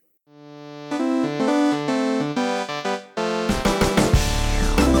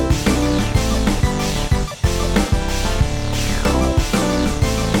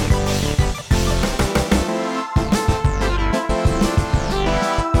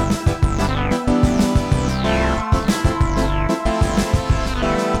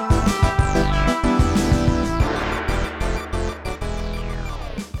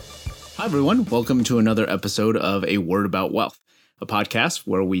everyone. Welcome to another episode of A Word About Wealth, a podcast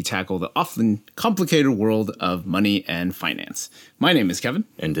where we tackle the often complicated world of money and finance. My name is Kevin.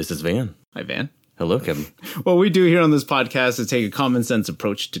 And this is Van. Hi, Van. Hello, Kevin. What we do here on this podcast is take a common sense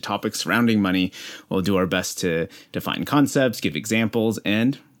approach to topics surrounding money. We'll do our best to define concepts, give examples,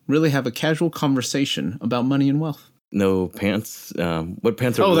 and really have a casual conversation about money and wealth. No pants. What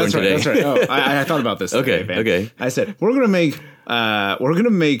pants are we wearing today? That's right. Oh, I thought about this. Okay, today, okay. I said we're gonna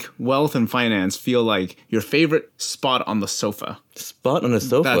make wealth and finance feel like your favorite spot on the sofa. Spot on the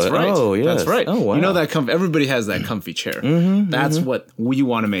sofa. That's right. Oh, yes. That's right. Oh, wow. You know that everybody has that comfy chair. That's what we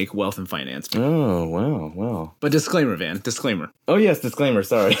want to make wealth and finance be. Oh, wow. But disclaimer, Van. Disclaimer. Oh, yes, disclaimer.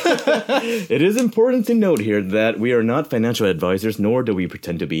 Sorry. It is important to note here that we are not financial advisors, nor do we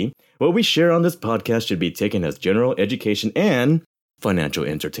pretend to be. What we share on this podcast should be taken as general education and financial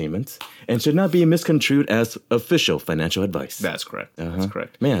entertainment, and should not be misconstrued as official financial advice. That's correct. That's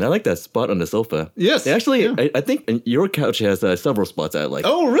correct. Man, I like that spot on the sofa. Yes. Actually, yeah. I think your couch has several spots I like.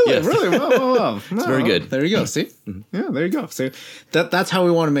 Oh, really? Yes. Really? Wow. It's very good. There you go. See? Yeah, there you go. See, that's how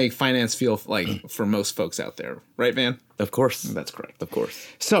we want to make finance feel like for most folks out there. Right, Van? Of course. That's correct. Of course.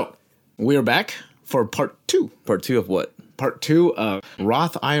 So, we're back for part two. Part two of what? Part two of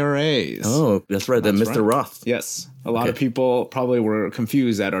Roth IRAs. Oh, that's right. That Mr. Right. Roth. Yes. A lot of people probably were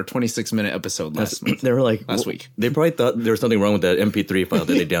confused at our 26-minute episode last month. They were like, last week. They probably thought there was something wrong with that MP3 file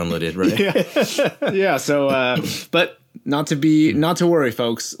that they downloaded, right? Yeah. So, but not to worry,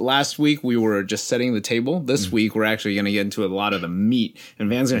 folks. Last week we were just setting the table. This week we're actually going to get into a lot of the meat, and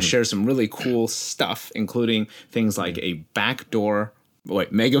Van's going to share some really cool stuff, including things like a backdoor.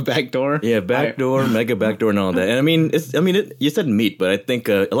 Mega backdoor? Yeah, backdoor, mega backdoor, and all that. And you said meat, but I think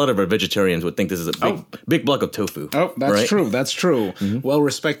a lot of our vegetarians would think this is a big block of tofu. Oh, that's right? true. That's true. Well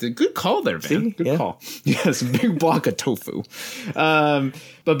respected. Good call there, Van. Good call. Yes, big block of tofu.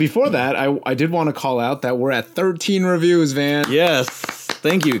 But before that, I did want to call out that we're at 13 reviews, Van. Yes.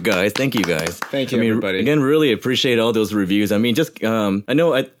 Thank you, guys. Thank you, everybody. Again, really appreciate all those reviews. I mean, just I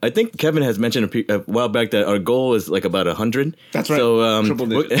know I think Kevin has mentioned a while back that our goal is like about 100. That's right. So Triple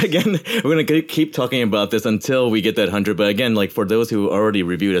digits. we're gonna keep talking about this until we get that 100. But again, like for those who already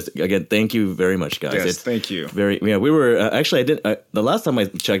reviewed us, again, thank you very much, guys. Yes, thank you. We were actually the last time I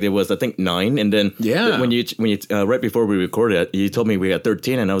checked it was I think 9, and then when you right before we recorded it, you told me we got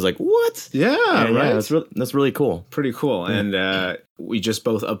 13, and I was like, what? Yeah, right. Yeah, that's really cool. Pretty cool, and. We just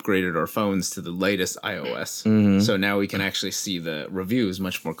both upgraded our phones to the latest iOS. So now we can actually see the reviews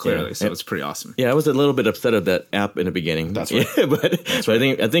much more clearly. Yeah. So it's pretty awesome. Yeah, I was a little bit upset at that app in the beginning. That's right. Yeah, but I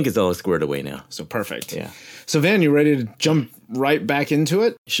think it's all squared away now. So perfect. Yeah. So Van, you ready to jump right back into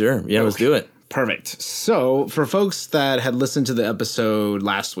it? Sure. Yeah, Let's do it. Perfect. So for folks that had listened to the episode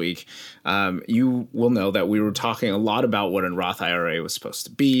last week, you will know that we were talking a lot about what a Roth IRA was supposed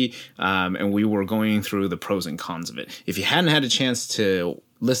to be, and we were going through the pros and cons of it. If you hadn't had a chance to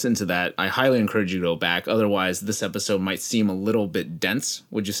listen to that, I highly encourage you to go back. Otherwise, this episode might seem a little bit dense.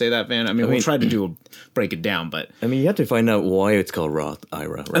 Would you say that, Van? I mean we'll try to break it down, but... I mean, you have to find out why it's called Roth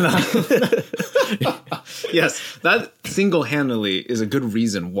IRA, right? Yes, that single-handedly is a good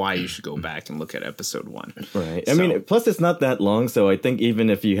reason why you should go back and look at episode 1. Right. I mean, plus it's not that long, so I think even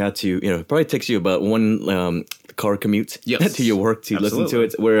if you had to, it probably takes you about one car commute to your work to listen to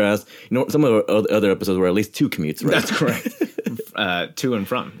it, whereas some of our other episodes were at least 2 commutes, right? That's correct. To and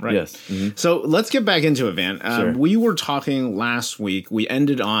from, right? Yes. Mm-hmm. So let's get back into it, Van. Sure. We were talking last week. We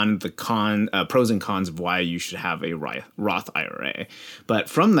ended on the pros and cons of why you should have a Roth IRA. But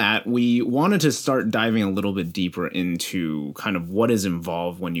from that, we wanted to start diving a little bit deeper into kind of what is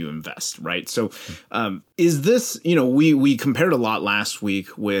involved when you invest, right? So is this, we compared a lot last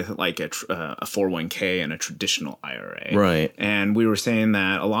week with like a 401k and a traditional IRA. Right. And we were saying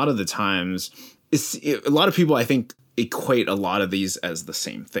that a lot of the times, a lot of people, I think, equate a lot of these as the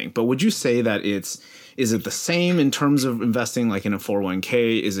same thing. But would you say that is it the same in terms of investing like in a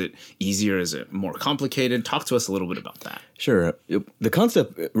 401k? Is it easier? Is it more complicated? Talk to us a little bit about that. Sure. The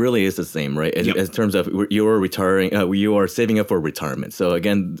concept really is the same, right? In terms of you're retiring, you are saving up for retirement. So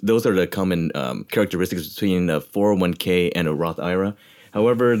again, those are the common characteristics between a 401k and a Roth IRA.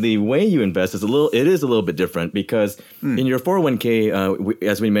 However, the way you invest is a little bit different because in your 401k,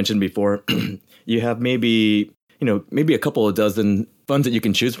 as we mentioned before, you have maybe a couple of dozen funds that you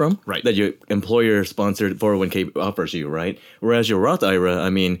can choose from, right? That your employer-sponsored 401k offers you, right? Whereas your Roth IRA,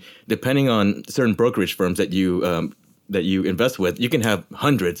 I mean, depending on certain brokerage firms that you invest with, you can have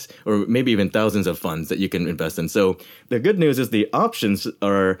hundreds or maybe even thousands of funds that you can invest in. So the good news is the options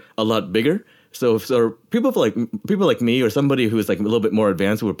are a lot bigger So people like me or somebody who's like a little bit more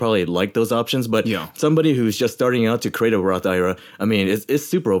advanced would probably like those options. But somebody who's just starting out to create a Roth IRA, I mean, it's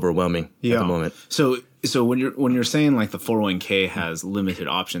super overwhelming at the moment. So when you're saying like the 401k has limited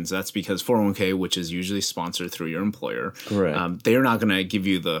options, that's because 401k, which is usually sponsored through your employer, correct? They're not going to give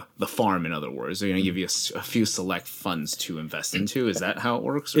you the farm. In other words, they're going to give you a few select funds to invest into. Is that how it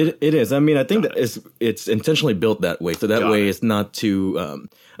works? It is. I mean, I think that it's intentionally built that way, so that way it's not too.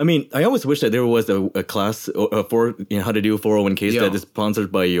 I mean, I always wish that there was a class for how to do 401ks that is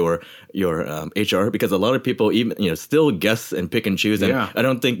sponsored by your HR, because a lot of people even still guess and pick and choose, and I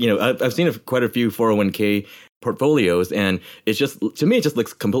don't think I've seen quite a few 401k portfolios, and it's just, to me, it just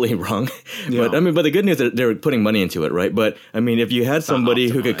looks completely wrong. But the good news is they're putting money into it, right? But I mean, if you had somebody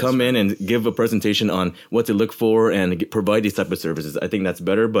who could come in and give a presentation on what to look for and provide these type of services, I think that's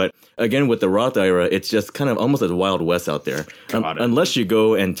better. But again, with the Roth IRA, it's just kind of almost a Wild West out there, unless you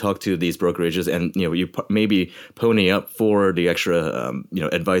go and talk to these brokerages and you maybe pony up for the extra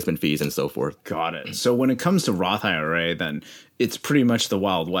advisement fees and so forth. Got it. So when it comes to Roth IRA, then it's pretty much the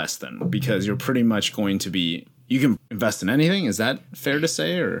Wild West then, because you're pretty much going to be, you can invest in anything. Is that fair to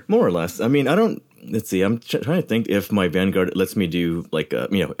say, or more or less? I mean, let's see. I'm trying to think if my Vanguard lets me do like,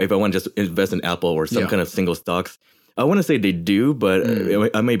 if I want to just invest in Apple or some kind of single stocks. I want to say they do, but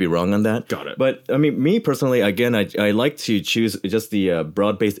I may be wrong on that. Got it. But I mean, me personally, again, I like to choose just the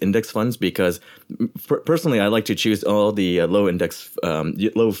broad-based index funds, because personally, I like to choose all the low index,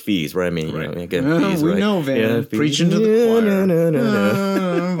 low fees, right? I mean, fees, we know, Van. Preaching to the choir.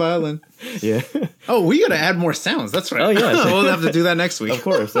 No. Violin. Yeah. Oh, we got to add more sounds. That's right. Oh, yeah. We'll have to do that next week. Of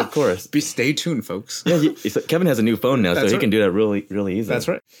course. Stay tuned, folks. Yeah, Kevin has a new phone now, so he can do that really, really easily. That's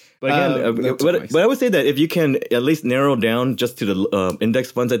right. But again, but I would say that if you can at least narrow down just to the index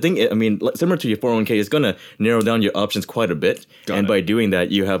funds, I think, similar to your 401k, it's going to narrow down your options quite a bit. And by doing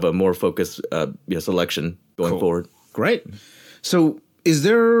that, you have a more focused selection going forward. Great. So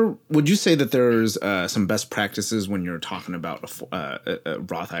would you say that there's some best practices when you're talking about a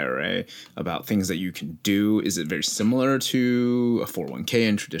Roth IRA, about things that you can do? Is it very similar to a 401k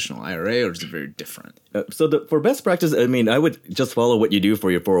and traditional IRA, or is it very different? For best practice, I mean, I would just follow what you do for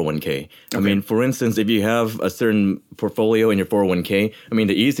your 401k. Okay. I mean, for instance, if you have a certain portfolio in your 401k, I mean,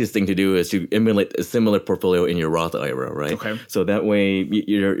 the easiest thing to do is to emulate a similar portfolio in your Roth IRA, right? Okay. So that way,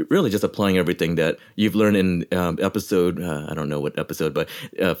 you're really just applying everything that you've learned in episode, I don't know what episode, but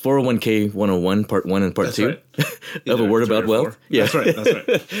 401k 101, part 1 and part 2 of A Word About Wealth. Yeah, that's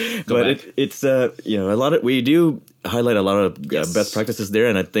right. But it's a lot of, we do highlight a lot of best practices there,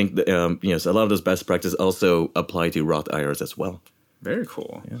 and I think that, so a lot of those best practices also apply to Roth IRAs as well. Very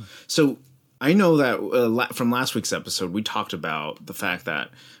cool. Yeah. So I know that from last week's episode, we talked about the fact that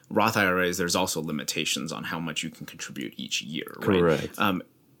Roth IRAs, there's also limitations on how much you can contribute each year. Right? Correct.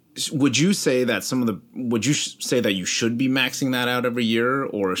 Would you say that you should be maxing that out every year,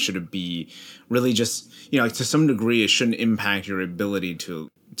 or should it be really just, to some degree, it shouldn't impact your ability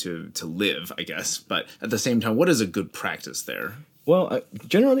to live, I guess. But at the same time, what is a good practice there? Well,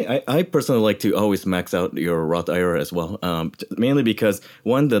 generally, I personally like to always max out your Roth IRA as well, mainly because,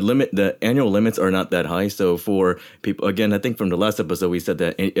 one, the annual limits are not that high. So for people, again, I think from the last episode, we said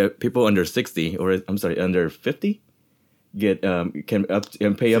that people under 60, under 50,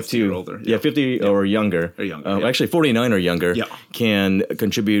 can pay up to older, 50 or younger. Actually 49 or younger can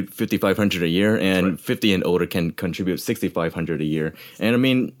contribute $5,500 a year, and 50 and older can contribute $6,500 a year. And I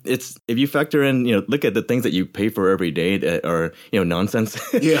mean, it's, if you factor in, look at the things that you pay for every day that are nonsense.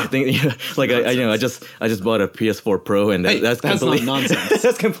 Yeah. I just bought a PS4 Pro, and that's completely not nonsense.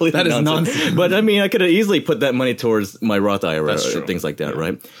 That's completely nonsense. But I mean, I could have easily put that money towards my Roth IRA or things like that,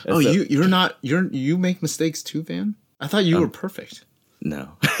 right? Oh, you make mistakes too, Van? I thought you were perfect.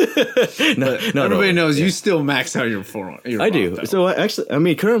 No. no. Everybody knows you still max out your 401k. I do. Though. So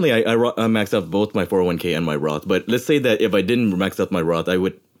currently I max out both my 401k and my Roth. But let's say that if I didn't max out my Roth, I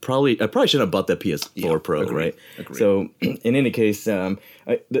probably shouldn't have bought the PS4 Pro, right? Agreed. So in any case, I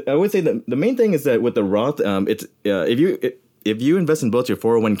would say that the main thing is that with the Roth, it's if you invest in both your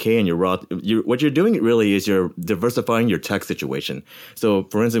 401k and your Roth, what you're doing really is you're diversifying your tax situation. So,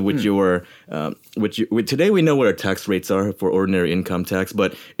 for instance, today we know what our tax rates are for ordinary income tax,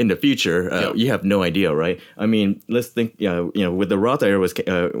 but in the future, you have no idea, right? I mean, let's think, with the Roth IRA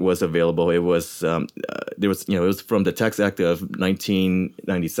was available, it was it was from the Tax Act of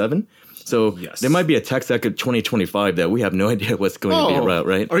 1997. So Yes. there might be a tax act of 2025 that we have no idea what's going to be about,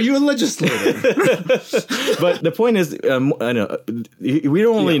 right? Are you a legislator? But the point is, I know we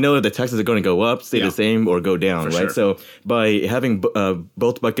don't only know that the taxes are going to go up, stay the same, or go down, right? sure. So by having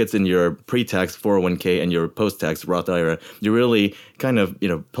both buckets in your pre-tax 401k and your post-tax Roth IRA, you're really kind of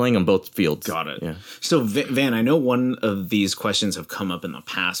playing on both fields. Got it. Yeah. So Van, I know one of these questions have come up in the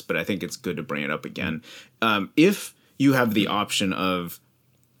past, but I think it's good to bring it up again. If you have the option of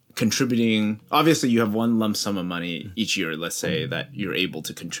contributing, obviously you have one lump sum of money each year, let's say, that you're able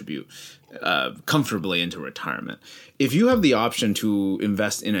to contribute comfortably into retirement. If you have the option to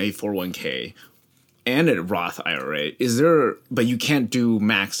invest in a 401k and a Roth IRA, but you can't do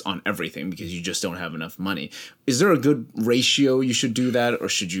max on everything because you just don't have enough money. Is there a good ratio you should do that, or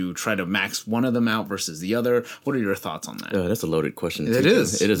should you try to max one of them out versus the other? What are your thoughts on that? That's a loaded question. It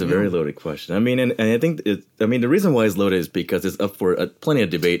is. It is a very loaded question. I mean, and I think the reason why it's loaded is because it's up for plenty of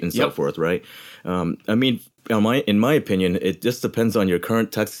debate and so forth, right? I mean, in my opinion, it just depends on your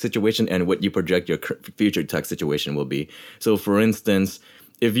current tax situation and what you project your future tax situation will be. So, for instance,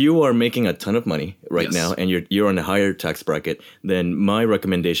 if you are making a ton of money right now and you're on a higher tax bracket, then my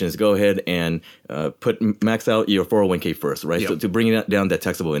recommendation is go ahead and max out your 401k first, right? So to bring down that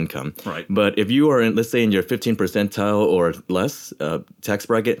taxable income. Right. But if you are let's say in your 15 percentile or less tax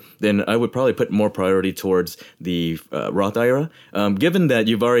bracket, then I would probably put more priority towards the Roth IRA, given that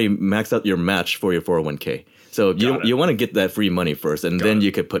you've already maxed out your match for your 401k. So you want to get that free money first, and then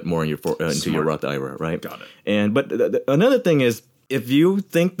you could put more in into your Roth IRA, right? Got it. But another thing is, if you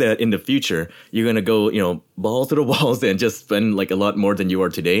think that in the future you're going to go, balls to the walls and just spend like a lot more than you are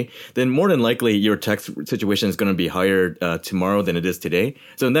today, then more than likely your tax situation is going to be higher tomorrow than it is today.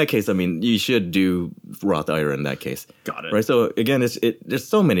 So in that case, I mean, you should do Roth IRA in that case. Got it. Right. So again, there's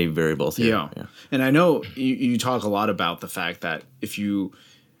so many variables here. Yeah. And I know you talk a lot about the fact that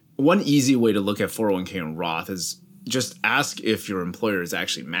one easy way to look at 401k and Roth is just ask if your employer is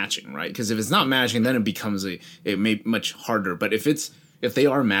actually matching, right? Because if it's not matching, then it becomes much harder. But if they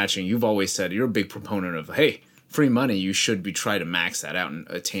are matching, you've always said you're a big proponent of, hey, free money, you should try to max that out and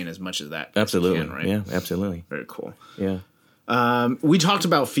attain as much of that. Absolutely. As you can, right? Yeah, absolutely. Very cool. Yeah. We talked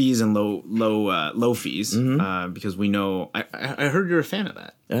about fees and low fees because we know. I heard you're a fan of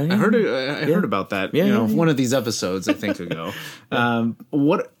that. I heard about that. One of these episodes I think ago.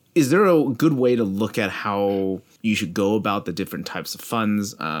 What is there a good way to look at how you should go about the different types of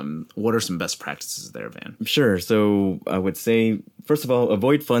funds? What are some best practices there, Van? Sure. So I would say, first of all,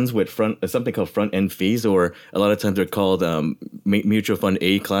 avoid funds with something called front-end fees, or a lot of times they're called mutual fund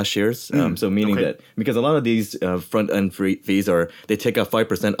A class shares. So meaning that because a lot of these front-end fees they take out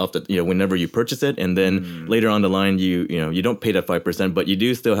 5% off the whenever you purchase it, and then later on the line you don't pay that 5%, but you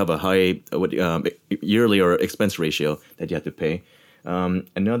do still have a high yearly or expense ratio that you have to pay.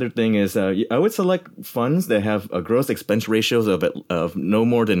 Another thing is I would select funds that have a gross expense ratios of no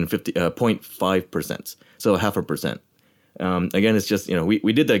more than 0.5%, so 0.5%. Again, it's just,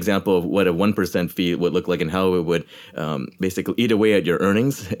 we did the example of what a 1% fee would look like and how it would basically eat away at your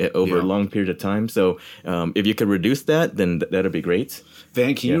earnings over a long period of time. So if you could reduce that, then that'd be great.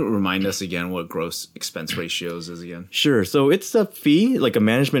 Van, can you remind us again what gross expense ratios is again? Sure. So it's a fee, like a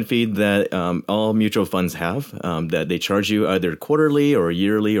management fee that all mutual funds have that they charge you either quarterly or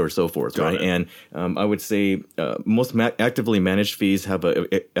yearly or so forth, right? And I would say most actively managed fees have an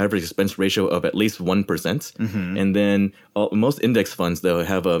average expense ratio of at least 1%. And then most index funds, though,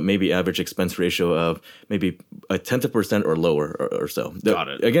 have a maybe average expense ratio of maybe a 0.1% or lower or so. Got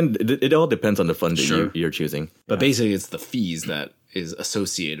it. Again, it all depends on the fund that you're choosing. But basically, it's the fees that is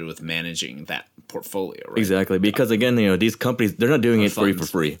associated with managing that portfolio, right? Exactly. Because again, these companies, they're not doing it for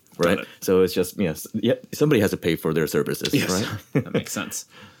free, right? So it's just, somebody has to pay for their services, right? That makes sense.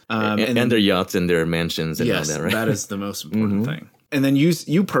 And their yachts and their mansions and all that, right? That is the most important thing. And then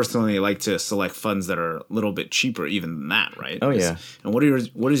you personally like to select funds that are a little bit cheaper even than that, right? Oh, yeah. And what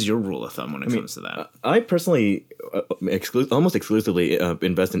is your rule of thumb when it comes to that? I personally almost exclusively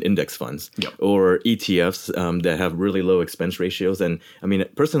invest in index funds or ETFs that have really low expense ratios. And I mean,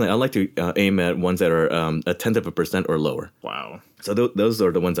 personally, I like to aim at ones that are 0.1% or lower. Wow. So those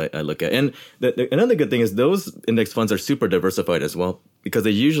are the ones I look at. And another good thing is those index funds are super diversified as well, because they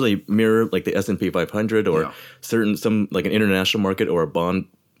usually mirror like the S&P 500 or some like an international market or a bond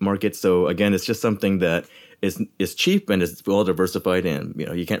market. So again, it's just something that it's cheap and it's well diversified, and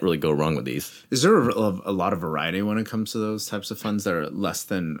you can't really go wrong with these. Is there a lot of variety when it comes to those types of funds that are less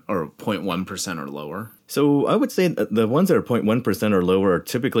than or 0.1% or lower? So I would say the ones that are 0.1% or lower are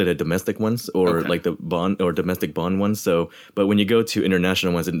typically the domestic ones, or like the bond or domestic bond ones. So, but when you go to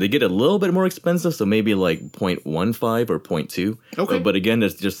international ones, they get a little bit more expensive. So maybe like 0.15 or 0.2. Okay. But again,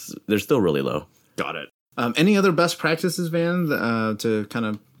 they're still really low. Got it. Any other best practices, Van, to kind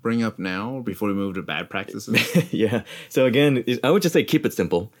of bring up now before we move to bad practices? Yeah. So again, I would just say keep it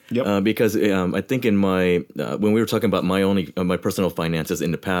simple. Yep. Because I think in my when we were talking about my personal finances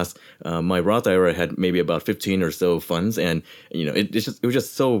in the past, my Roth IRA had maybe about 15 or so funds, and it was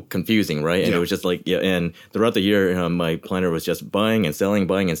just so confusing, right? And it was just like and throughout the year, my planner was just buying and selling,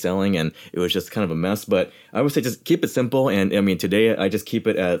 and it was just kind of a mess. But I would say just keep it simple, and I mean today I just keep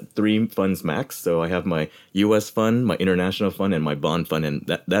it at 3 funds max. So I have my U.S. fund, my international fund, and my bond fund,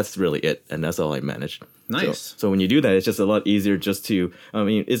 and that's really it, and that's all I manage. Nice. So when you do that, it's just a lot easier just to,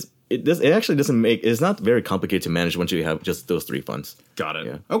 it actually doesn't it's not very complicated to manage once you have just those 3 funds. Got it.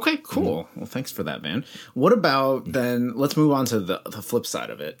 Yeah. Okay, cool. Well, thanks for that, man. What about then, let's move on to the flip side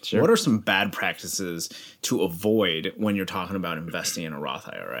of it. Sure. What are some bad practices to avoid when you're talking about investing in a Roth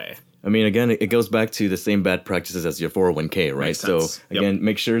IRA? I mean, again, it goes back to the same bad practices as your 401k, right? So again,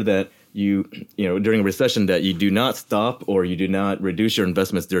 make sure that you during a recession that you do not stop or you do not reduce your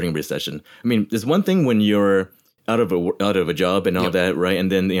investments during a recession. I mean, there's one thing when you're out of a job and all that, right?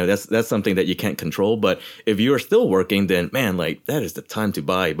 And then that's something that you can't control. But if you are still working, then man, like that is the time to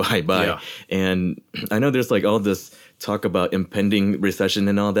buy. Yeah. And I know there's like all this talk about impending recession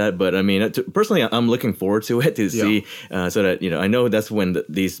and all that, but I mean, personally, I'm looking forward to it to see so that I know that's when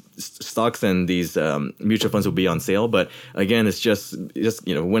these stocks and these mutual funds will be on sale. But again, it's just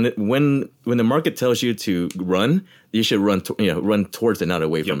when the market tells you to run, you should run towards it, not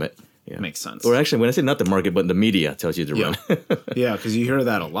away from it. Yeah. Makes sense. Or actually, when I say not the market, but the media tells you to run. Yeah, because you hear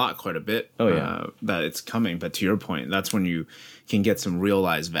that quite a bit. Oh, yeah. That it's coming. But to your point, that's when you can get some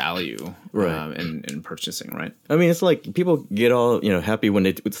realized value in purchasing, right? I mean, it's like people get all happy when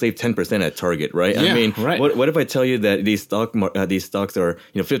they save 10% at Target, right? Yeah, I mean, right. What if I tell you that these stocks are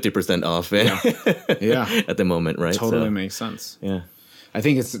 50% off at the moment, right? Totally makes sense. Yeah. I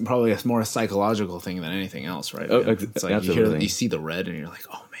think it's probably more a psychological thing than anything else, right? It's like you see the red and you're like,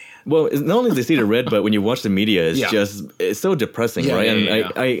 oh man. Well, not only do they see the red, but when you watch the media, it's so depressing,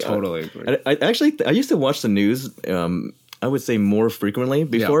 right? I totally agree. I used to watch the news. I would say more frequently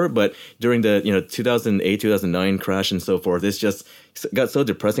before, but during the 2008, 2009 crash and so forth, it's just got so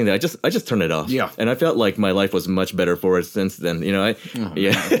depressing that I just turned it off. Yeah, and I felt like my life was much better for it since then.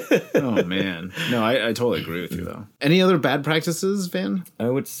 Oh man, no, I totally agree with you though. Any other bad practices, Van? I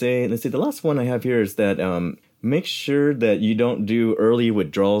would say, let's see, the last one I have here is that make sure that you don't do early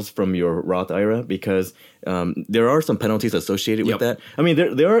withdrawals from your Roth IRA because there are some penalties associated with that. I mean,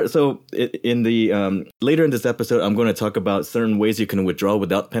 there are. So in the later in this episode, I'm going to talk about certain ways you can withdraw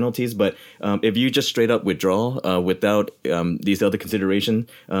without penalties. But if you just straight up withdraw without these other considerations,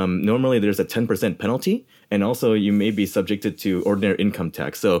 normally there's a 10% penalty. And also, you may be subjected to ordinary income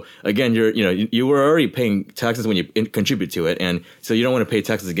tax. So again, you were already paying taxes when you contribute to it, and so you don't want to pay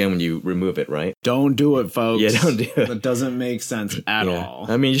taxes again when you remove it, right? Don't do it, folks. Yeah, don't do it. That doesn't make sense at all.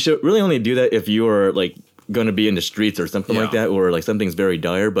 I mean, you should really only do that if you are like going to be in the streets or something like that, or like something's very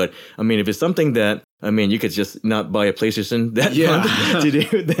dire. But I mean, if it's something that you could just not buy a PlayStation that month to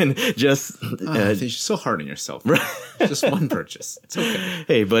do, then just you're so hard on yourself. Right? Just one purchase. It's okay.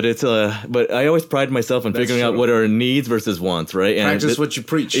 Hey, but it's but I always pride myself in figuring out what are needs versus wants, right? And practice what you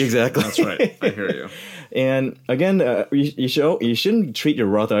preach. Exactly. That's right. I hear you. And again, you shouldn't treat your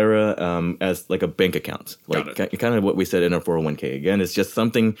Roth IRA as like a bank account, like kind of what we said in our 401k. Again, it's just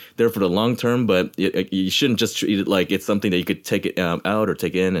something there for the long term, but you shouldn't just treat it like it's something that you could take it out or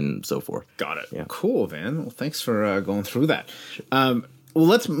take in and so forth. Got it. Yeah. Cool, Van. Well, thanks for going through that. Well,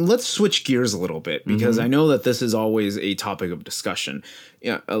 let's switch gears a little bit because I know that this is always a topic of discussion.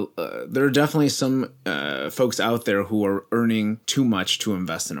 Yeah, there are definitely some folks out there who are earning too much to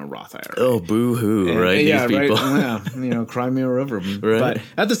invest in a Roth IRA. Oh, boo-hoo, right? These people. Right? Yeah, cry me a river. Right. But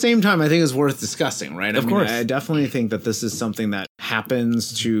at the same time, I think it's worth discussing, right? Of course. I definitely think that this is something that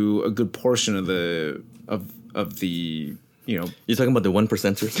happens to a good portion of the You're talking about the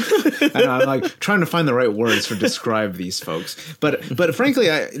 1%ers? I know, I'm like trying to find the right words to describe these folks. But frankly,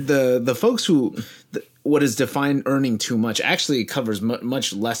 the folks who what is defined earning too much actually covers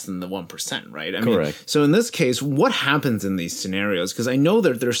much less than the 1%, right? I Correct. mean, so in this case, what happens in these scenarios? Because I know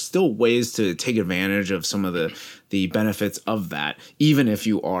that there's still ways to take advantage of some of the benefits of that, even if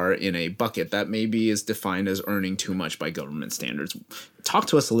you are in a bucket that maybe is defined as earning too much by government standards. Talk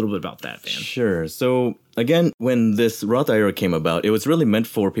to us a little bit about that, Dan. Sure. So again, when this Roth IRA came about, it was really meant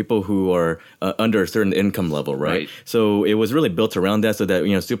for people who are under a certain income level, right? So it was really built around that so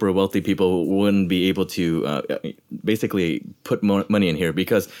that, super wealthy people wouldn't be able to basically put more money in here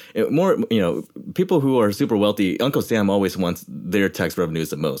because people who are super wealthy, Uncle Sam always wants their tax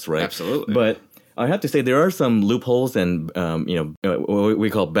revenues the most, right? Absolutely. But I have to say there are some loopholes and what we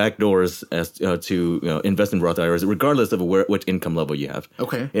call backdoors as to invest in Roth IRAs, regardless of which income level you have.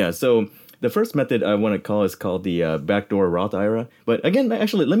 Okay. Yeah. So the first method I want to call is called the backdoor Roth IRA. But again,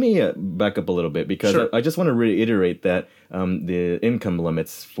 actually, let me back up a little bit because I just want to reiterate that the income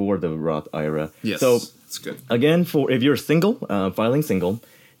limits for the Roth IRA. Yes. So that's good. Again, if you're single, filing single.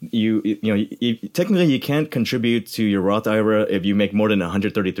 You technically you can't contribute to your Roth IRA if you make more than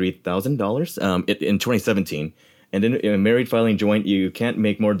 $133,000 in 2017, and then in a married filing joint you can't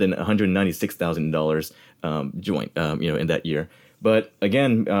make more than $196,000 joint in that year. But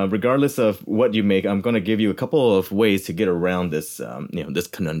again, regardless of what you make, I'm going to give you a couple of ways to get around this this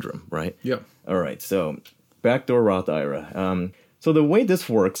conundrum, right? Yeah. All right. So backdoor Roth IRA. So the way this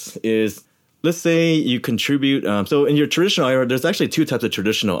works is, let's say you contribute. So in your traditional IRA, there's actually two types of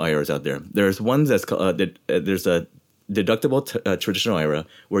traditional IRAs out there. There's one that's called there's a deductible traditional IRA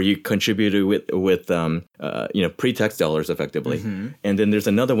where you contribute with pre-tax dollars effectively, and then there's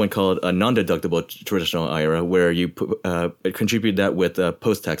another one called a non-deductible traditional IRA where you contribute that with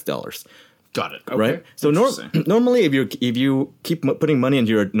post-tax dollars. Got it. Okay. Right. So normally, if you keep putting money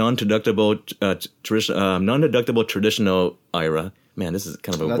into your non-deductible traditional IRA. Man, this is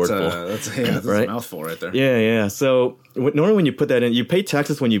kind of a wordful. That's right? a mouthful right there. Yeah. So normally when you put that in, you pay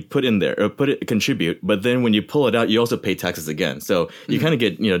taxes when you put in there or contribute, but then when you pull it out, you also pay taxes again. So you kind of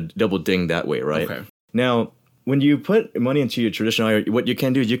get double ding that way, right? Okay. Now, when you put money into your traditional IRA, what you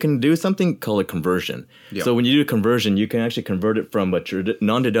can do is you can do something called a conversion. Yep. So when you do a conversion, you can actually convert it from a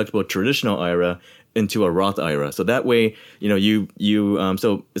non-deductible traditional IRA into a Roth IRA. So that way,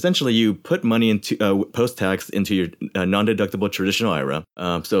 so essentially you put money into post-tax into your non-deductible traditional IRA.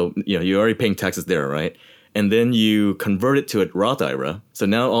 So you're already paying taxes there, right? And then you convert it to a Roth IRA. So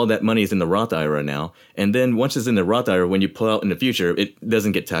now all that money is in the Roth IRA now. And then once it's in the Roth IRA, when you pull out in the future, it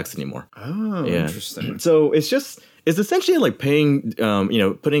doesn't get taxed anymore. Oh, yeah. Interesting. So it's essentially like paying,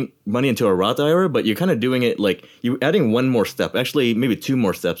 putting money into a Roth IRA, but you're kind of doing it like you're adding one more step, actually maybe two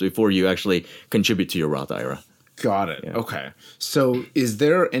more steps before you actually contribute to your Roth IRA. Got it. Yeah. Okay. So is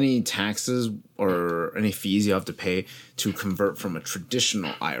there any taxes or any fees you have to pay to convert from a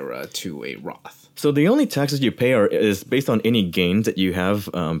traditional IRA to a Roth? So the only taxes you pay is based on any gains that you have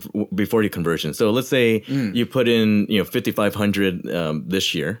before your conversion. So let's say you put in $5,500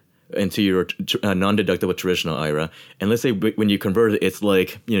 this year into your non-deductible traditional IRA, and let's say when you convert it, it's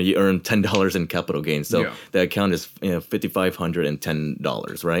like you earn $10 in capital gains. So the account is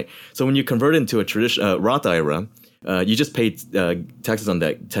 $5,510, right? So when you convert it into a traditional Roth IRA, you just pay taxes on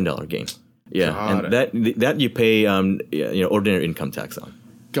that $10 gain. Yeah, that you pay ordinary income tax on.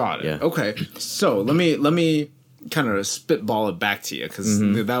 Got it. Yeah. Okay. So let me kind of spitball it back to you because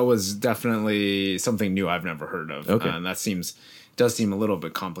that was definitely something new I've never heard of. Okay. And that does seem a little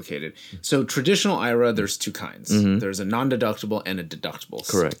bit complicated. So traditional IRA, there's two kinds. There's a non-deductible and a deductible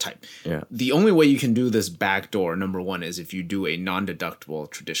type. Yeah. The only way you can do this backdoor, number one, is if you do a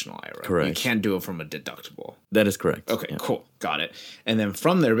non-deductible traditional IRA. Correct. You can't do it from a deductible. That is correct. Okay, cool. Got it. And then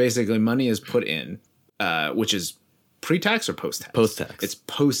from there, basically, money is put in, which is pre-tax or post-tax? Post-tax. It's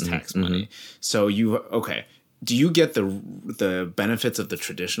post-tax money. So do you get the benefits of the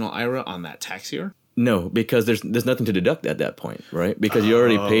traditional IRA on that tax year? No, because there's nothing to deduct at that point, right? Because you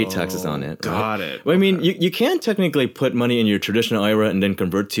already paid taxes on it. Got it. Well, I mean, you can technically put money in your traditional IRA and then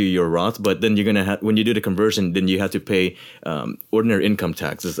convert to your Roth, but then you're gonna have, when you do the conversion, then you have to pay ordinary income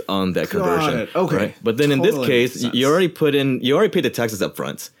taxes on that conversion. Got it. Okay. Right? But then in this case, you already paid the taxes up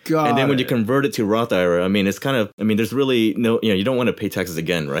front. And then when you convert it to Roth IRA, I mean, it's kind of, there's really no, you don't want to pay taxes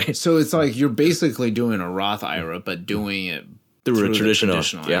again, right? So it's like you're basically doing a Roth IRA, but doing it through a traditional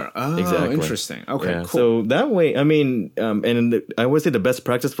IRA. Oh, exactly. Interesting. Okay, cool. So that way, I mean, I would say the best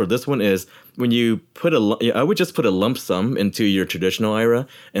practice for this one is when you put I would just put a lump sum into your traditional IRA,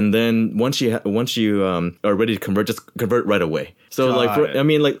 and then once you are ready to convert, just convert right away. So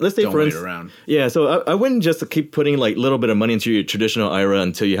let's say for instance, so I wouldn't just keep putting like a little bit of money into your traditional IRA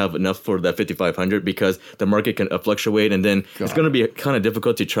until you have enough for that 5,500, because the market can fluctuate, and then it's going to be kind of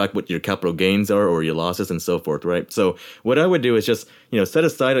difficult to track what your capital gains are or your losses and so forth, right? So what I would do is just set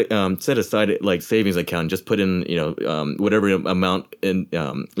aside like savings account, and just put in whatever amount in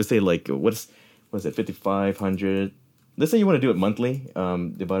let's say like what's it 5,500. Let's say you want to do it monthly,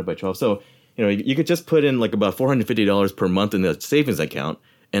 divided by 12. So you could just put in like about $450 per month in the savings account,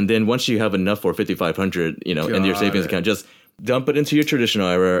 and then once you have enough for 5,500, in your savings account, just dump it into your traditional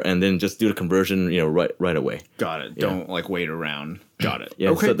IRA, and then just do the conversion, right away. Got it. Don't like wait around. Got it. Yeah.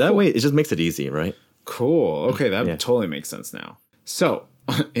 Okay, so that way it just makes it easy, right? Cool. Okay, that totally makes sense now. So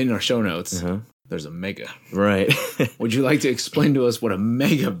in our show notes, there's a mega. Right. Would you like to explain to us what a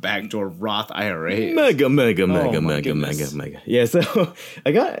mega backdoor Roth IRA is? Mega. Yeah, so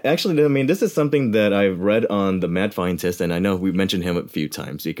this is something that I've read on the Mad Fientist, and I know we've mentioned him a few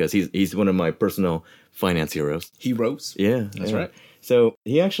times because he's one of my personal finance heroes. Heroes? Yeah. That's right. So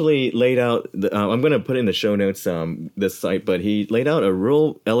he actually laid out, I'm going to put in the show notes this site, but he laid out a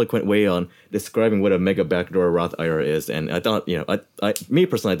real eloquent way on describing what a mega backdoor Roth IRA is. And I thought, me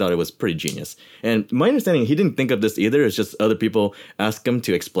personally, I thought it was pretty genius. And my understanding, he didn't think of this either. It's just other people asked him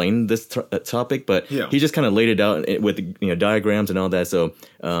to explain this topic, but he just kind of laid it out with diagrams and all that. So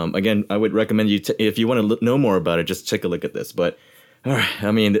again, I would recommend you, if you want to know more about it, just take a look at this. But all right,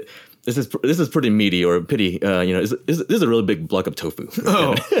 I mean, this is pretty meaty or pretty, this is a really big block of tofu.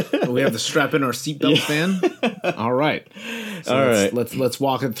 Oh, we have to strap in our seatbelts, man. All right. So let's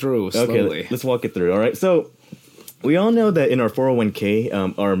walk it through slowly. Okay, let's walk it through. All right. So we all know that in our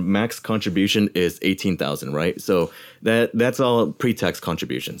 401k, our max contribution is $18,000, right? So that's all pre-tax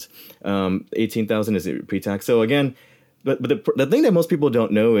contributions. $18,000 is pre-tax. So again, But the thing that most people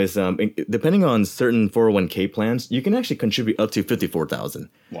don't know is, depending on certain 401k plans, you can actually contribute up to $54,000.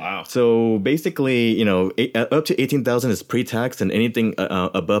 Wow! So basically, up to $18,000 is pre-tax, and anything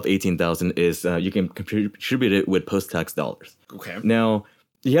above $18,000 is you can contribute it with post-tax dollars. Okay. Now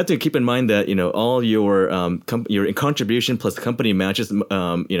you have to keep in mind that all your your contribution plus company matches,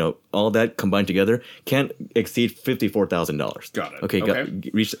 all that combined together can't exceed $54,000. Got it. Okay.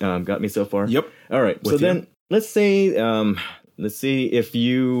 Got me so far. Yep. All right. So then. Let's see if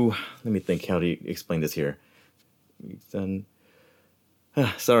you, let me think how to explain this here.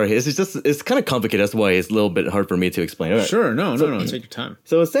 Sorry, it's kind of complicated. That's why it's a little bit hard for me to explain. Right. Sure, no, take your time.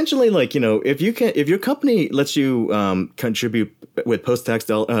 So essentially, if your company lets you contribute with post-tax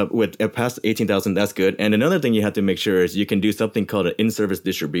with past $18,000, that's good. And another thing you have to make sure is you can do something called an in-service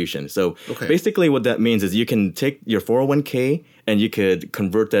distribution. So basically, what that means is you can take your 401k and you could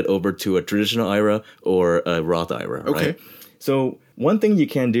convert that over to a traditional IRA or a Roth IRA. Okay. Right? So one thing you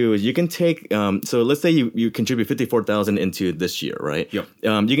can do is you can take, so let's say you contribute $54,000 into this year, right? Yep.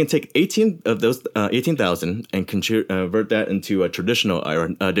 You can take 18 of those $18,000 and convert that into a traditional IRA,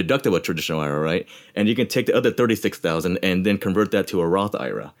 deductible traditional IRA, right? And you can take the other $36,000 and then convert that to a Roth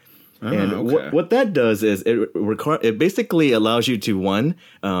IRA. What that does is it basically allows you to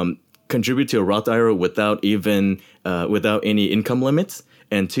contribute to a Roth IRA without any income limits.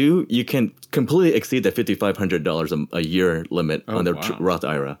 And two, you can completely exceed the $5,500 a year limit on the Roth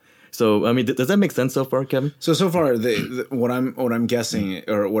IRA. So, I mean, does that make sense so far, Kevin? So far, what I'm guessing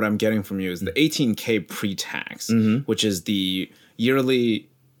or what I'm getting from you is the 18K pre-tax, which is the yearly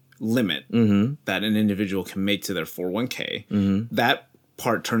limit that an individual can make to their 401k. That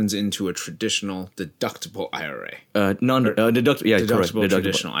part turns into a traditional deductible IRA. Deductible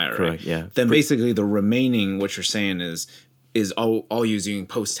traditional IRA. Correct, yeah. Then basically the remaining, what you're saying is all using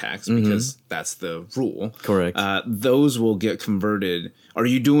post-tax because that's the rule. Correct. Those will get converted. Are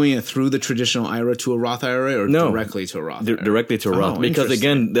you doing it through the traditional IRA to a Roth IRA or directly to a Roth IRA? Directly to a Roth. Because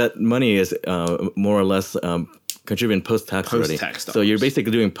again, that money is more or less contributing post-tax already. So you're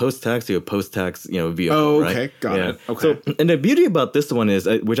basically doing post-tax to a post-tax vehicle. Oh, okay. Right? Got it. Okay. So, and the beauty about this one is,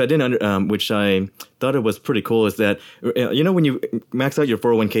 which I thought it was pretty cool, is that when you max out your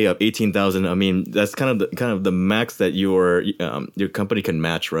 401k up 18,000, I mean that's kind of the max that your company can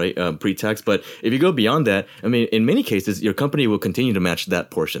match, right? Pre-tax. But if you go beyond that, I mean, in many cases, your company will continue to match that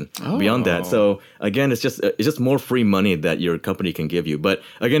portion beyond that. So again, it's just more free money that your company can give you. But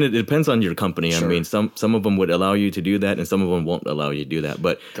again, it depends on your company. Sure. I mean, some of them would allow you to do that, and some of them won't allow you to do that.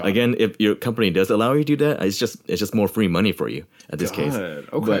 But again, if your company does allow you to do that, it's just more free money for you at this case.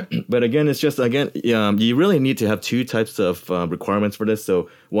 Okay. But again, it's just you really need to have two types of requirements for this. So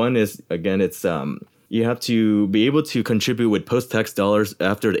one is, again, it's you have to be able to contribute with post-tax dollars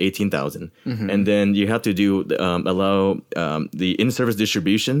after the 18,000, and then you have to do allow the in-service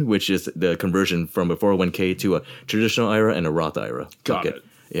distribution, which is the conversion from a 401k to a traditional IRA and a Roth IRA. Got it.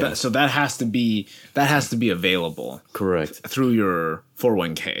 Yeah. So that has to be available. Correct. Through your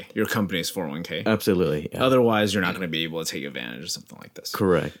 401k, your company's 401k. Absolutely. Yeah. Otherwise, you're not going to be able to take advantage of something like this.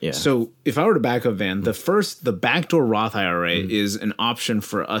 Correct. Yeah. So if I were to back up, Van, the backdoor Roth IRA is an option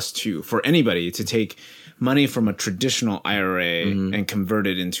for anybody to take money from a traditional IRA and convert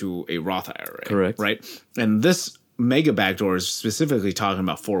it into a Roth IRA. Correct. Right. And this mega backdoor is specifically talking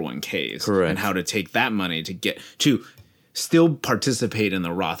about 401ks. Correct. And how to take that money to still participate in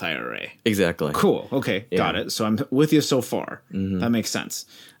the Roth IRA. Exactly. Cool. Okay. Yeah. Got it. So I'm with you so far. That makes sense.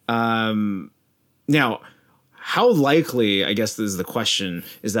 Now, how likely, I guess this is the question,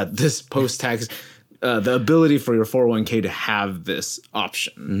 is that this post-tax, the ability for your 401k to have this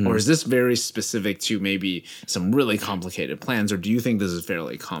option? Or is this very specific to maybe some really complicated plans? Or do you think this is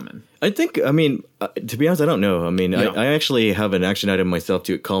fairly common? I think, to be honest, I don't know. I actually have an action item myself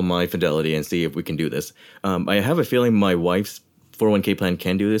to call my Fidelity and see if we can do this. I have a feeling my wife's 401k plan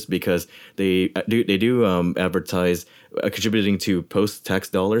can do this because they do advertise contributing to post-tax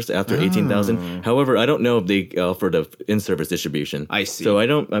dollars after 18,000. However, I don't know if they offer the in-service distribution. I see. So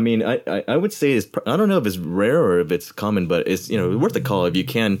I would say I don't know if it's rare or if it's common, but it's worth a call if you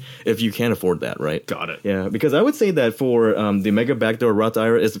can afford that, right? Got it. Yeah, because I would say that for the mega backdoor Roth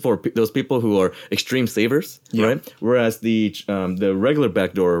IRA is for those people who are extreme savers, right? Whereas the regular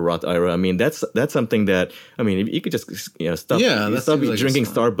backdoor Roth IRA, that's something that you could just stop drinking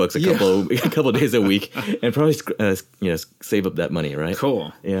Starbucks a couple of days a week and probably save up that money, right?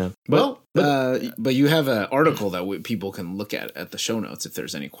 Cool. Yeah. But you have an article that people can look at the show notes if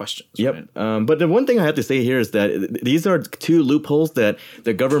there's any questions. Yep. Right? But the one thing I have to say here is that these are two loopholes that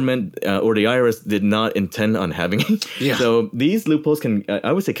the government or the IRS did not intend on having. Yeah. So these loopholes can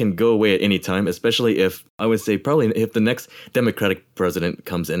go away at any time, especially if the next Democratic president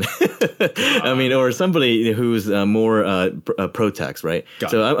comes in. Or somebody who's more pro-tax, right?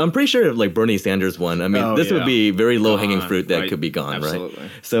 So I'm pretty sure if Bernie Sanders won, this would be very low-hanging fruit that could be gone, Absolutely.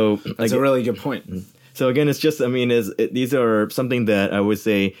 right? So that's a really good point. So again, it's just these are something that I would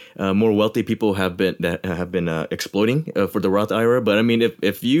say more wealthy people have been exploiting for the Roth IRA. But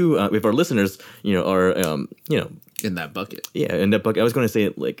if our listeners are in that bucket, in that bucket, I was going to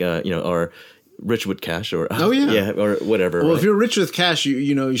say are rich with cash or or whatever. Well, if you're rich with cash,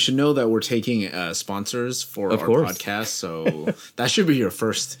 you should know that we're taking sponsors for our podcast. So that should be your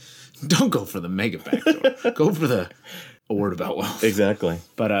first. Don't go for the mega backdoor. Go for the a word about wealth. Exactly.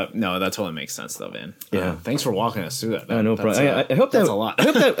 But no, that totally makes sense though, Van. Yeah. Thanks for walking us through that. No problem. I hope that's a lot.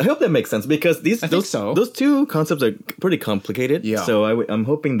 I hope that makes sense because those two concepts are pretty complicated. Yeah. So I'm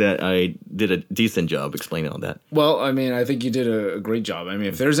hoping that I did a decent job explaining all that. Well, I think you did a great job.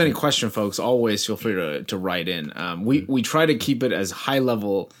 If there's any question, folks, always feel free to write in. We try to keep it as high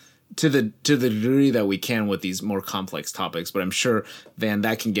level to the degree that we can with these more complex topics, but I'm sure, Van,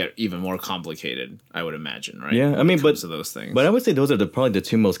 that can get even more complicated, I would imagine, right? Yeah, but to those things. But I would say those are probably the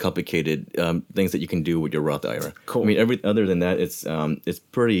two most complicated things that you can do with your Roth IRA. Cool. Other than that, it's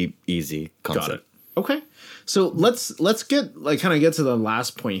pretty easy concept. Got it. Okay, so let's get to the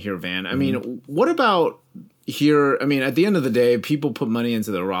last point here, Van. What about here? At the end of the day, people put money into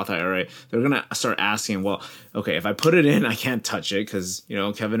the Roth IRA. They're gonna start asking, well, okay, if I put it in, I can't touch it because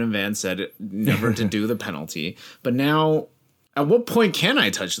Kevin and Van said never to do the penalty. But now, at what point can I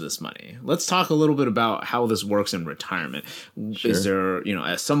touch this money? Let's talk a little bit about how this works in retirement. Sure. Is there,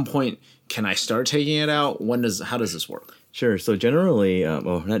 at some point, can I start taking it out? How does this work? Sure. So generally,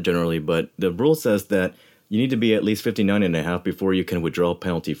 not generally, but the rule says that you need to be at least 59 and a half before you can withdraw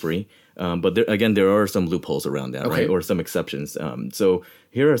penalty free. But there are some loopholes around that, right? Or some exceptions. So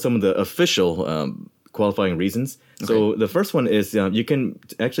here are some of the official qualifying reasons. Okay. So the first one is you can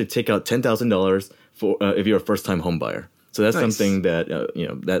actually take out $10,000 for if you're a first-time home buyer. So that's nice. Something that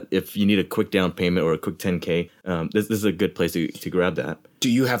that if you need a quick down payment or a quick $10K, this is a good place to grab that. Do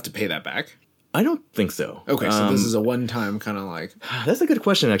you have to pay that back? I don't think so. Okay, so this is a one-time kind of like... That's a good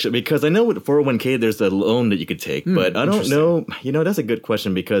question, actually, because I know with 401k, there's a loan that you could take, but I don't know. That's a good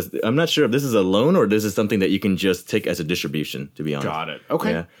question because I'm not sure if this is a loan or this is something that you can just take as a distribution, to be honest. Got it.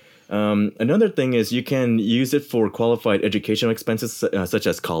 Okay. Yeah. Another thing is you can use it for qualified educational expenses such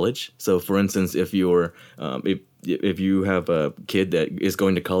as college. So, for instance, if you're if you have a kid that is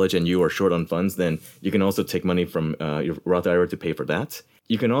going to college and you are short on funds, then you can also take money from your Roth IRA to pay for that.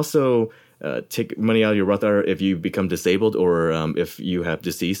 You can also take money out of your Roth IRA if you become disabled or if you have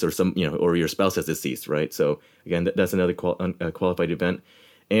deceased or or your spouse has deceased, right? So again, that's another qualified event.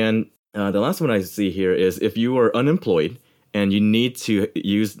 And the last one I see here is if you are unemployed and you need to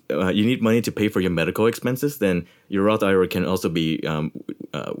you need money to pay for your medical expenses, then your Roth IRA can also be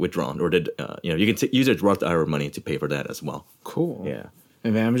withdrawn, or you can use your Roth IRA money to pay for that as well. Cool. Yeah.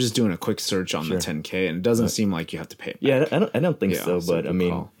 And man, I'm just doing a quick search on the 10K, and it doesn't seem like you have to pay it back. Yeah, I don't think so, but I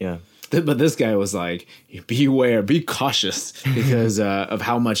mean, yeah. But this guy was like, beware, be cautious, because of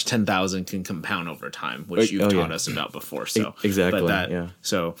how much 10,000 can compound over time, which you've taught us about before. So exactly,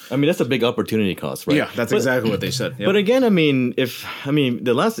 So I mean, that's a big opportunity cost, right? Yeah, that's exactly what they said. Yep. But again, I mean, if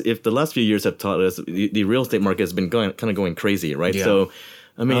the last few years have taught us, the real estate market has been kind of going crazy, right? Yeah. So.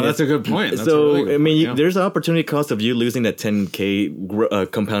 I mean, that's a good point. That's so, really good point. There's an opportunity cost of you losing that 10K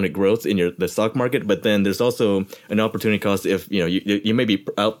compounded growth in the stock market, but then there's also an opportunity cost if you may be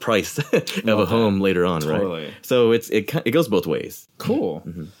outpriced of a home later on, totally. Right? So it goes both ways. Cool.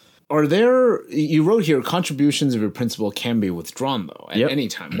 Mm-hmm. You wrote here, contributions of your principal can be withdrawn, though, at any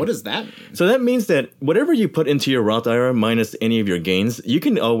time. What does that mean? So that means that whatever you put into your Roth IRA minus any of your gains, you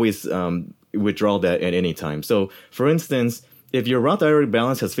can always withdraw that at any time. So, for instance, if your Roth IRA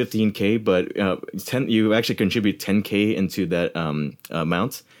balance has 15K, but you actually contribute 10K into that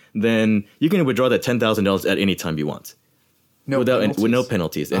amount, then you can withdraw that $10,000 at any time you want. With no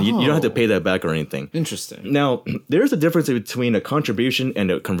penalties. And you don't have to pay that back or anything. Interesting. Now, there's a difference between a contribution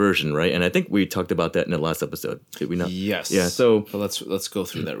and a conversion, right? And I think we talked about that in the last episode. Did we not? Yes. Yeah. So let's go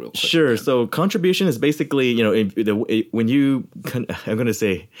through that real quick. Sure. Again. So contribution is basically, when you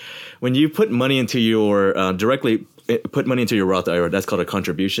put money into your directly put money into your Roth IRA, that's called a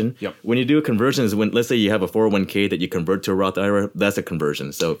contribution. Yep. When you do a conversion is when, let's say you have a 401k that you convert to a Roth IRA, that's a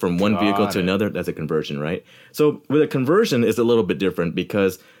conversion. So from one vehicle to another, that's a conversion, right? So with a conversion, it's a little bit different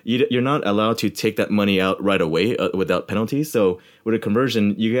because you're not allowed to take that money out right away without penalties. So with a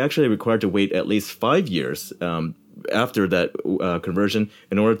conversion, you're actually required to wait at least 5 years after that conversion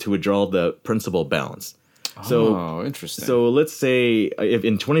in order to withdraw the principal balance. So, interesting. So let's say if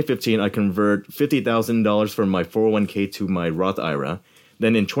in 2015 I convert $50,000 from my 401k to my Roth IRA,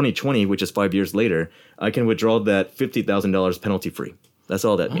 then in 2020, which is 5 years later, I can withdraw that $50,000 penalty free. That's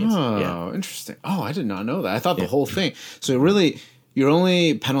all that means. Oh, interesting. Oh, I did not know that. I thought the whole thing. So really, you're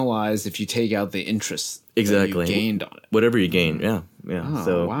only penalized if you take out the interest that you gained on it. Whatever you gain, yeah.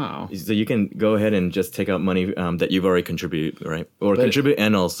 Oh, wow. So you can go ahead and just take out money that you've already contributed, right? Or contribute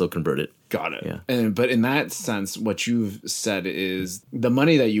and also convert it. Got it. Yeah. But in that sense, what you've said is the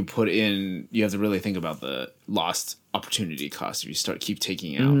money that you put in, you have to really think about the lost opportunity cost if you keep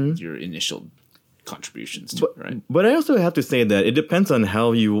taking out your initial contributions to it, right? But I also have to say that it depends on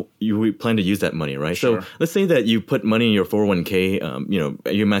how you plan to use that money, right? Sure. So let's say that you put money in your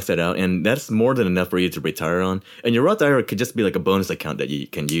 401k, you max that out, and that's more than enough for you to retire on. And your Roth IRA could just be like a bonus account that you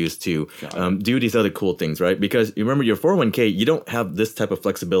can use to do these other cool things, right? Because you remember your 401k, you don't have this type of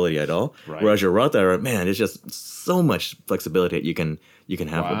flexibility at all. Right. Whereas your Roth IRA, man, there's just so much flexibility that you can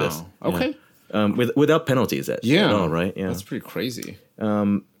have with this. Okay. Without penalties at all, right? Yeah. That's pretty crazy.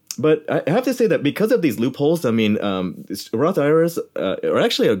 But I have to say that because of these loopholes, I mean, Roth IRAs are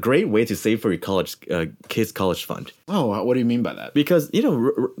actually a great way to save for your kids' college fund. Oh, what do you mean by that? Because,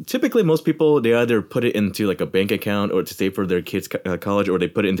 typically most people, they either put it into like a bank account or to save for their kids' college, or they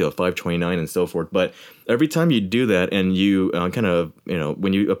put it into a 529 and so forth. But every time you do that and you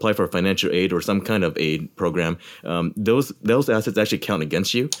when you apply for financial aid or some kind of aid program, those assets actually count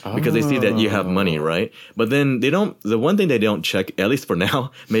against you because they see that you have money, right? But then the one thing they don't check, at least for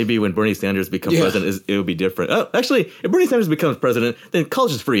now, maybe when Bernie Sanders becomes president, it will be different. Oh, actually, if Bernie Sanders becomes president, then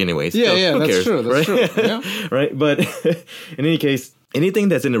college is free anyways. Yeah, so who cares, true. That's right? true. Yeah. Right, but in any case, anything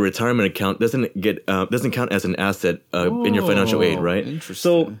that's in a retirement account doesn't count as an asset in your financial aid, right? Interesting.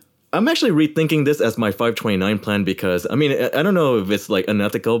 So I'm actually rethinking this as my 529 plan because, I mean, I don't know if it's like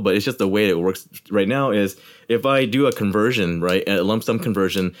unethical, but it's just the way it works right now is if I do a conversion, right, a lump sum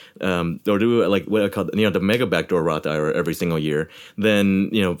conversion, or do like what I call, the mega backdoor Roth IRA every single year,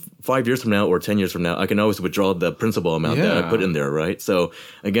 then, 5 years from now or 10 years from now, I can always withdraw the principal amount that I put in there, right? So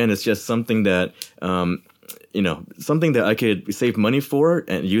again, it's just something that, something that I could save money for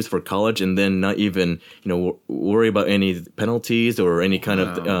and use for college, and then not even, worry about any penalties or any kind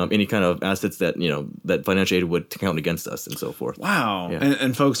of assets that that financial aid would count against us and so forth. Wow! Yeah.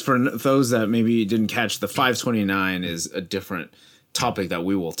 And folks, for those that maybe didn't catch, the 529 is a different topic that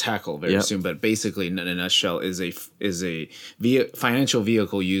we will tackle very soon. But basically, in a nutshell, is a financial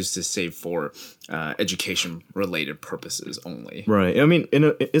vehicle used to save for education related purposes only. Right. I mean,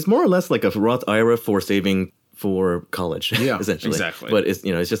 it's more or less like a Roth IRA for saving for college, Yeah, essentially. exactly. But it's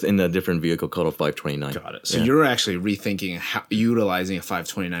it's just in a different vehicle called a 529. Got it. So you're actually rethinking utilizing a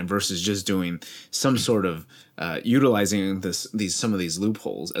 529 versus just doing some sort of utilizing some of these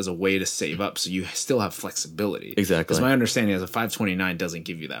loopholes as a way to save up, so you still have flexibility. Exactly. Because my understanding is a 529 doesn't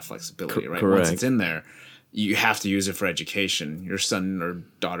give you that flexibility, right? Correct. Once it's in there, you have to use it for education. Your son or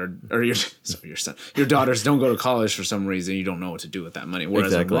daughter, or your daughters don't go to college for some reason. You don't know what to do with that money.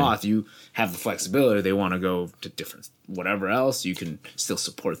 Whereas in Roth, you have the flexibility. They want to go to different whatever else, you can still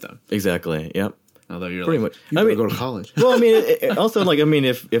support them. Exactly. Yep. Although you're pretty like, much, you go to college. Well, I mean, also like, I mean,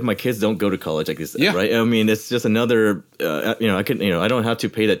 if my kids don't go to college, like this, right? I mean, it's just another, I can, I don't have to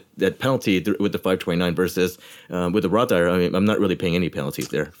pay that penalty with the 529 versus with the Roth IRA. I mean, I'm not really paying any penalties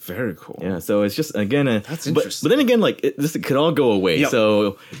there. Very cool. Yeah. So it's just, again, that's interesting. But then again, like this could all go away. Yep.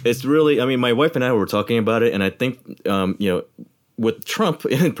 So it's really, I mean, my wife and I were talking about it, and I think, with Trump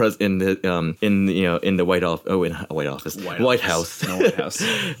in the White House, White House. No, White House.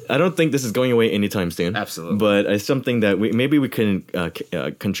 I don't think this is going away anytime soon. Absolutely. But it's something that we can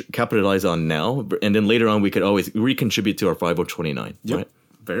capitalize on now, and then later on we could always recontribute to our 5029. Yep. Right?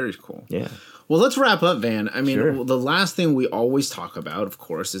 Very cool. Yeah. Well, let's wrap up, Van. I mean, Sure. The last thing we always talk about, of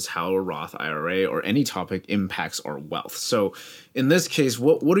course, is how a Roth IRA or any topic impacts our wealth. So, in this case,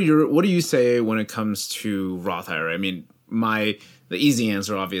 what do you say when it comes to Roth IRA? I mean, the easy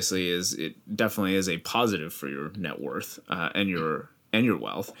answer obviously is it definitely is a positive for your net worth and your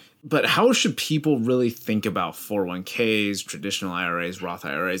wealth. But how should people really think about 401ks, traditional IRAs, Roth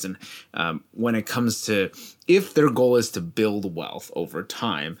IRAs, and when it comes to if their goal is to build wealth over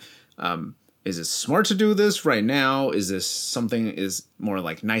time? Is it smart to do this right now? Is this something is more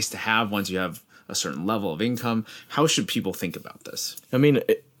like nice to have once you have a certain level of income? How should people think about this? I mean,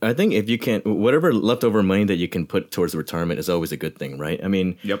 I think if you can, whatever leftover money that you can put towards retirement is always a good thing, right? I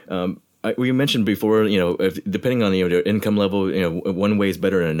mean, yep. We mentioned before, depending on your income level, one way is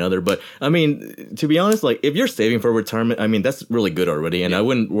better than another. But I mean, to be honest, like if you're saving for retirement, I mean that's really good already, and I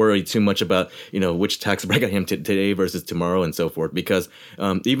wouldn't worry too much about which tax bracket I am today versus tomorrow and so forth. Because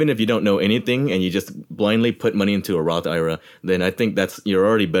even if you don't know anything and you just blindly put money into a Roth IRA, then I think you're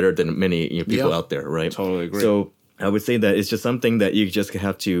already better than many people out there, right? Totally agree. So I would say that it's just something that you just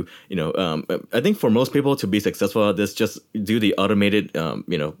have to, I think for most people to be successful at this, just do the automated,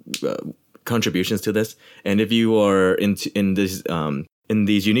 contributions to this. And if you are in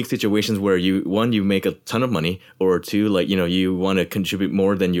these unique situations where you make a ton of money, or two, like, you want to contribute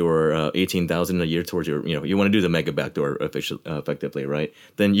more than your $18,000 a year towards your, you want to do the mega backdoor effectively, right?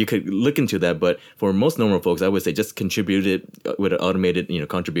 Then you could look into that. But for most normal folks, I would say just contribute it with automated,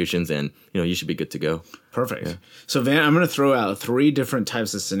 contributions, and, you should be good to go. Perfect. Yeah. So Van, I'm going to throw out 3 different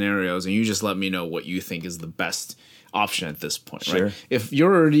types of scenarios, and you just let me know what you think is the best option at this point, Sure. right? If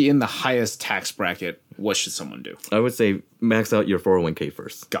you're already in the highest tax bracket, what should someone do? I would say max out your 401k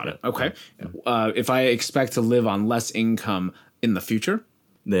first. Got it. Okay. If I expect to live on less income in the future,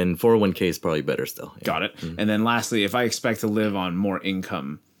 then 401k is probably better still. Yeah. Got it. Mm-hmm. And then lastly, if I expect to live on more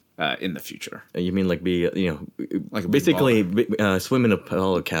income in the future. You mean like like basically swim in a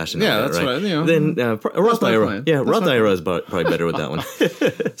pile of cash and that's right? What, Then Roth IRA. Yeah, Roth IRA is probably better with that one.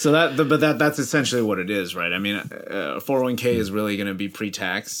 So that's essentially what it is, right? I mean, 401k is really going to be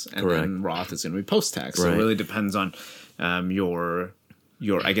pre-tax, and Correct. then Roth is going to be post-tax. So Right. it really depends on your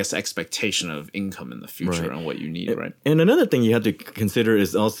I guess expectation of income in the future, Right. and what you need, right? And another thing you have to consider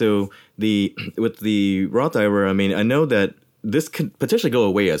is also with the Roth IRA. I mean, I know that this could potentially go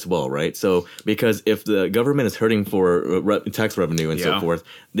away as well, right? So because if the government is hurting for tax revenue and so forth,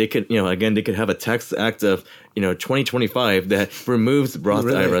 they could, they could have a tax act of 2025 that removes Roth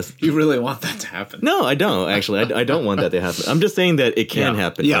IRAs. You really want that to happen? No, I don't actually. I don't want that to happen. I'm just saying that it can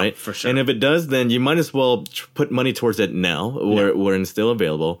happen, right? For sure. And if it does, then you might as well put money towards it now, where it's still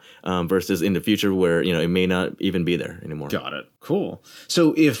available, versus in the future where it may not even be there anymore. Got it. Cool.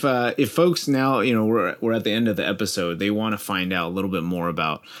 So if folks now we're at the end of the episode, they want to find out a little bit more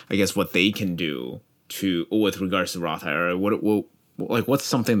about, I guess, what they can do with regards to Roth IRA. What's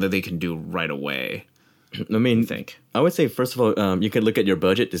something that they can do right away? I mean, think I would say first of all, you can look at your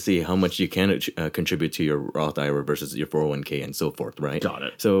budget to see how much you can contribute to your Roth IRA versus your 401k and so forth, right? Got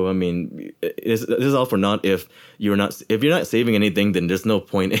it. So I mean, this is all for naught if you're not saving anything, then there's no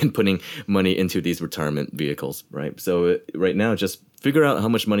point in putting money into these retirement vehicles, right? So right now, just figure out how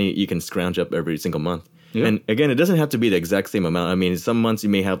much money you can scrounge up every single month. Yeah. And again, it doesn't have to be the exact same amount. I mean, some months you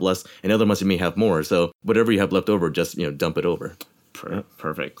may have less, and other months you may have more. So whatever you have left over, just dump it over.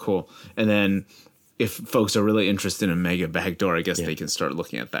 Perfect. Cool. And then, if folks are really interested in mega backdoor, I guess they can start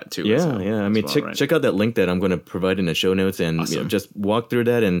looking at that too. Yeah, yeah. I mean, check out that link that I'm going to provide in the show notes, and just walk through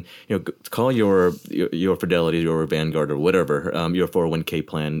that, and call your Fidelity, your Vanguard, or whatever your 401k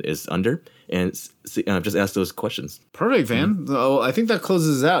plan is under, and just ask those questions. Perfect, Van. Well, I think that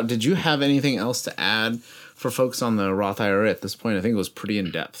closes out. Did you have anything else to add for folks on the Roth IRA at this point? I think it was pretty in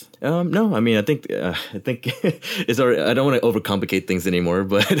depth. No, I mean, I think it's already, I don't want to overcomplicate things anymore,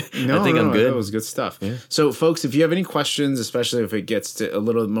 but I think I'm good. That was good stuff. Yeah. So, folks, if you have any questions, especially if it gets to a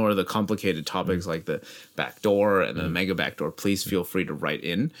little more of the complicated topics like the backdoor and the mega backdoor, please feel free to write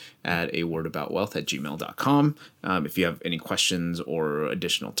in at awordabouwealth@gmail.com. If you have any questions or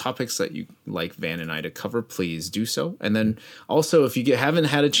additional topics that you like Van and I to cover, please do so. And then also, if you haven't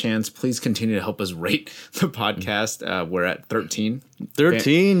had a chance, please continue to help us rate the podcast. We're at 13.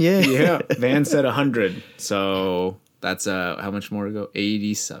 13, yeah. Yeah. Van said 100. So that's how much more to go?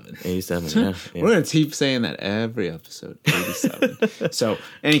 87. 87, yeah. We're going to keep saying that every episode. 87. So, in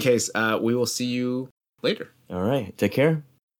any case, we will see you later. All right. Take care.